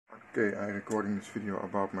Okay, I'm recording this video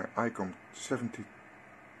about my Icom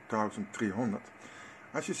 70300.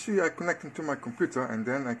 As you see, I connect it to my computer and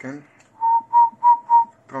then I can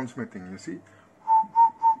transmitting, you see?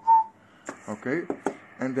 Okay,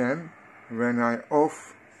 and then when I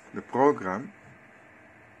off the program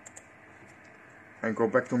and go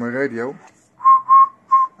back to my radio,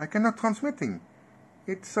 I cannot transmitting.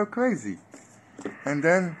 It's so crazy. And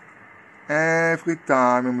then every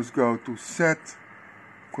time I must go to set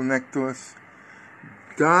connectors,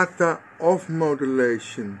 data off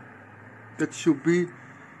modulation. That should be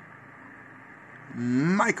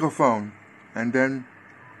microphone, and then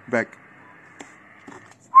back.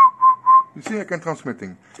 You see, I can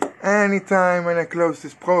transmitting. Anytime when I close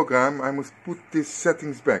this program, I must put these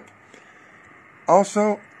settings back.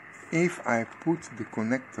 Also, if I put the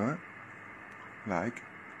connector like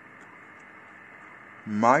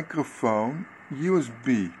microphone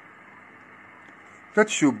USB, that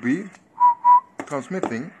should be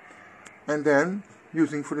transmitting and then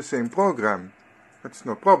using for the same program. That's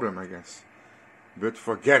no problem, I guess. But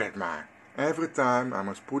forget it, man. Every time I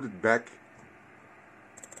must put it back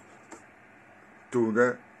to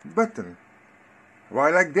the button. Why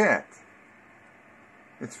like that?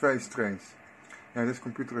 It's very strange. Yeah, this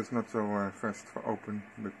computer is not so fast for open,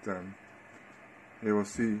 but you will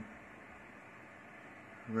see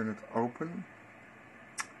when it open.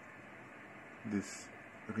 This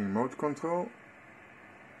remote control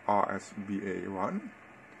RSBA1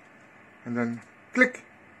 and then click,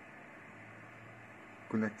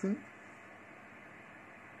 connecting.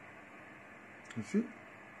 You see,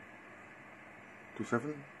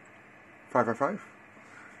 27555.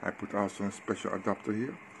 I put also a special adapter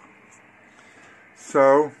here.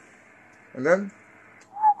 So, and then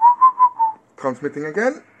transmitting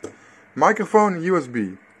again, microphone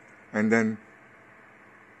USB, and then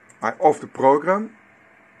I off the program,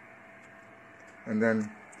 and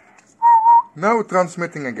then now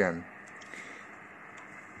transmitting again.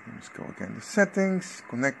 Let's go again, the settings,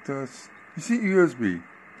 connectors, you see USB,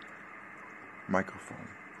 microphone.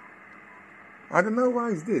 I don't know why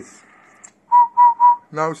is this.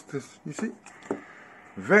 Now it's this, you see?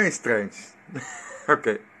 Very strange.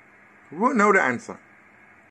 Okay, we'll know the answer.